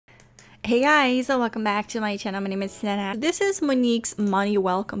Hey guys, welcome back to my channel. My name is Nenna. This is Monique's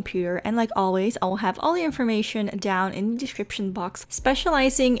Moneywell computer, and like always, I will have all the information down in the description box.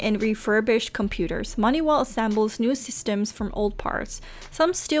 Specializing in refurbished computers, Moneywell assembles new systems from old parts,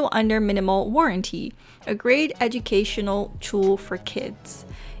 some still under minimal warranty. A great educational tool for kids.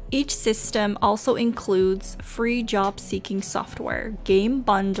 Each system also includes free job-seeking software, game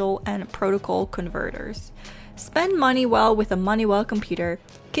bundle, and protocol converters. Spend money well with a Moneywell computer.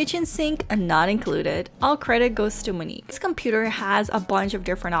 Kitchen sink not included. All credit goes to Monique. This computer has a bunch of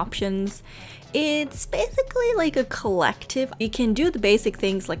different options. It's basically like a collective. You can do the basic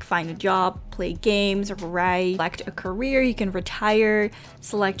things like find a job, play games, write, select a career, you can retire,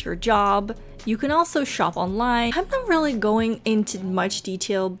 select your job. You can also shop online. I'm not really going into much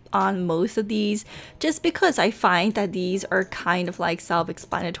detail on most of these just because I find that these are kind of like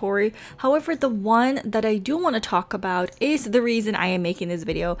self-explanatory. However, the one that I do want to talk about is the reason I am making this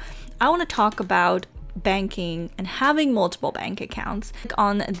video. I want to talk about banking and having multiple bank accounts.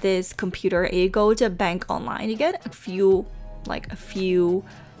 On this computer, you go to bank online, you get a few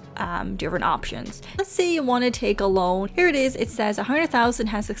different options. Let's say you want to take a loan. Here it is. It says 100,000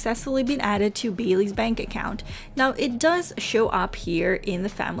 has successfully been added to Bailey's bank account. Now it does show up here in the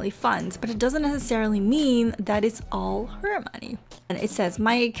family funds, but it doesn't necessarily mean that it's all her money. And it says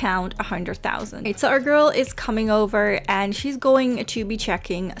my account 100,000. Right, so our girl is coming over and she's going to be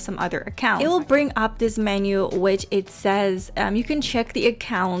checking some other accounts. It will bring up this menu which it says you can check the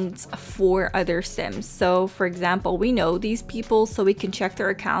accounts for other Sims. So for example, we know these people, so we can check their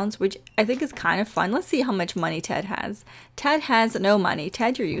accounts, which I think is kind of fun. Let's see how much money Ted has. Ted has no money.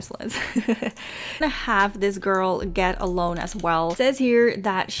 Ted, you're useless. I'm gonna have this girl get a loan as well. It says here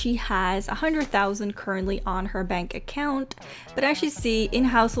that she has 100,000 currently on her bank account, but as you see in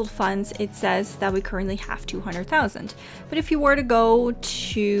household funds, it says that we currently have 200,000. But if you were to go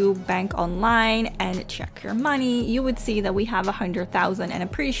to bank online and check your money, you would see that we have 100,000, and I'm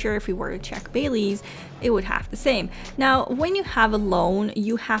pretty sure if we were to check Bailey's, it would have the same. Now, when you have a loan,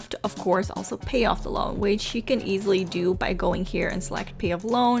 you have to, of course, also pay off the loan, which you can easily do by going here and select pay off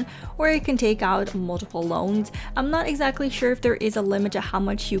loan, or you can take out multiple loans. I'm not exactly sure if there is a limit to how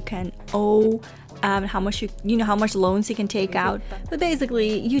much you can owe, how much how much loans you can take out, but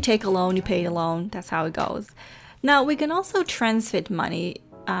basically you take a loan, you pay the loan, that's how it goes. Now we can also transfer money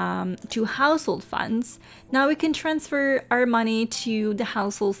to household funds. Now we can transfer our money to the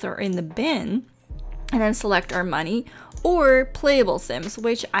households that are in the bin and then select our money, or playable Sims,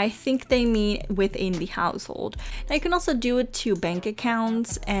 which I think they mean within the household. Now you can also do it to bank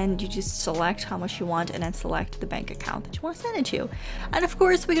accounts, and you just select how much you want and then select the bank account that you want to send it to. And of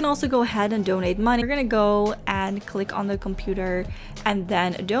course, we can also go ahead and donate money. We're gonna go and click on the computer and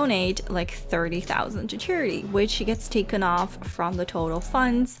then donate like 30,000 to charity, which gets taken off from the total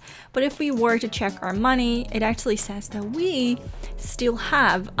funds. But if we were to check our money, it actually says that we still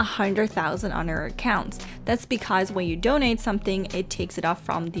have 100,000 on our accounts. That's because when you donate something, it takes it off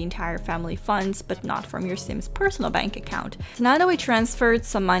from the entire family funds, but not from your Sim's personal bank account. So now that we transferred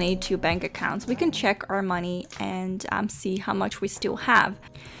some money to bank accounts, we can check our money and see how much we still have.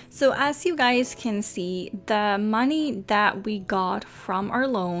 So as you guys can see, the money that we got from our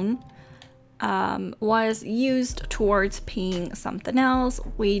loan was used towards paying something else.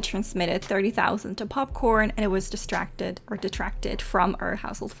 We transmitted 30,000 to popcorn, and it was detracted from our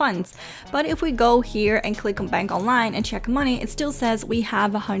household funds. But if we go here and click on bank online and check money, it still says we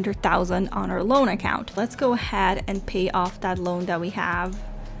have 100,000 on our loan account. Let's go ahead and pay off that loan that we have.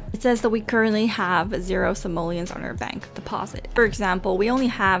 It says that we currently have 0 simoleons on our bank deposit. For example, we only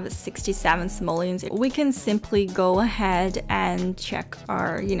have 67 simoleons. We can simply go ahead and check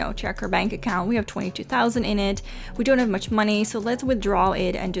our, check our bank account. We have 22,000 in it. We don't have much money, so let's withdraw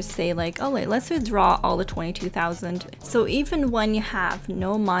it and just say like, oh wait, let's withdraw all the 22,000. So even when you have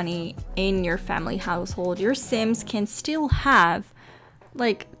no money in your family household, your Sims can still have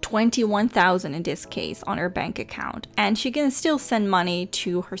like 21,000 in this case on her bank account, and she can still send money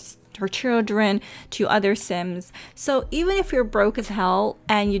to her children, to other Sims. So even if you're broke as hell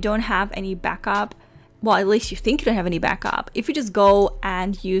and you don't have any backup, well, at least you think you don't have any backup, if you just go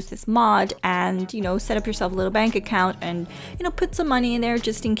and use this mod and set up yourself a little bank account and put some money in there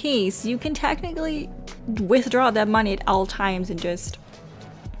just in case, you can technically withdraw that money at all times and just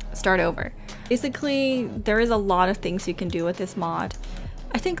start over. Basically, there is a lot of things you can do with this mod.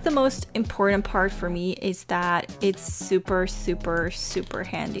 I think the most important part for me is that it's super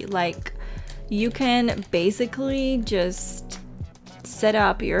handy. Like, you can basically just set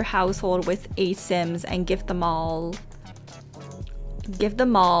up your household with 8 Sims and give them all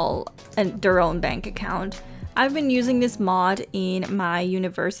their own bank account. I've been using this mod in my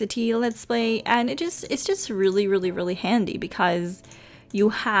university Let's Play, and it's just really handy because you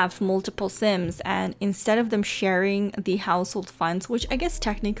have multiple Sims, and instead of them sharing the household funds, which I guess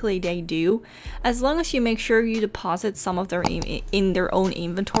technically they do, as long as you make sure you deposit some of their in their own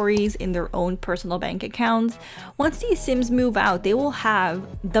inventories, in their own personal bank accounts, once these Sims move out, they will have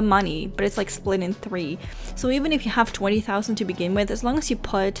the money, but it's like split in 3. So even if you have 20,000 to begin with, as long as you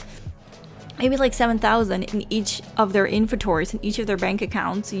put maybe like 7,000 in each of their inventories, in each of their bank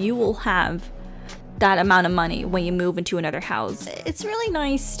accounts, you will have that amount of money when you move into another house. It's really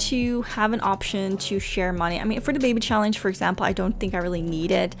nice to have an option to share money. I mean, for the baby challenge, for example, I don't think I really need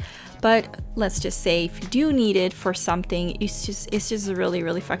it, but let's just say if you do need it for something, it's just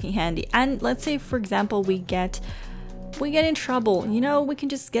really fucking handy. And let's say, for example, we get in trouble, you know, we can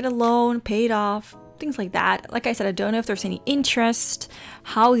just get a loan, pay it off, things like that. Like I said, I don't know if there's any interest,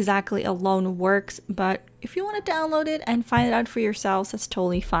 how exactly a loan works, but if you want to download it and find it out for yourselves, that's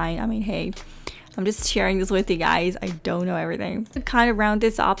totally fine. I mean, hey, I'm just sharing this with you guys. I don't know everything. To kind of round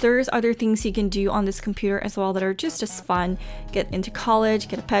this up, there's other things you can do on this computer as well that are just as fun. Get into college,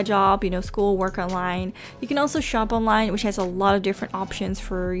 get a pet job, you know, school, work online. You can also shop online, which has a lot of different options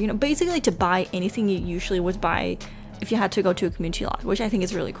for, you know, basically to buy anything you usually would buy if you had to go to a community lot, which I think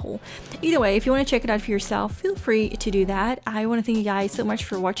is really cool. Either way, if you want to check it out for yourself, feel free to do that. I want to thank you guys so much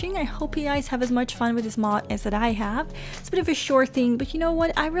for watching. I hope you guys have as much fun with this mod as that I have. It's a bit of a short thing, but you know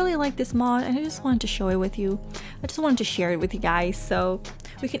what? I really like this mod and I just wanted to show it with you. I just wanted to share it with you guys so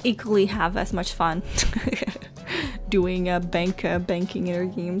we can equally have as much fun doing banking in our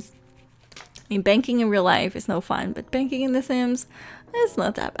games. I mean, banking in real life is no fun, but banking in The Sims, it's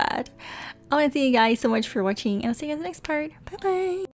not that bad. I want to thank you guys so much for watching, and I'll see you guys in the next part. Bye bye!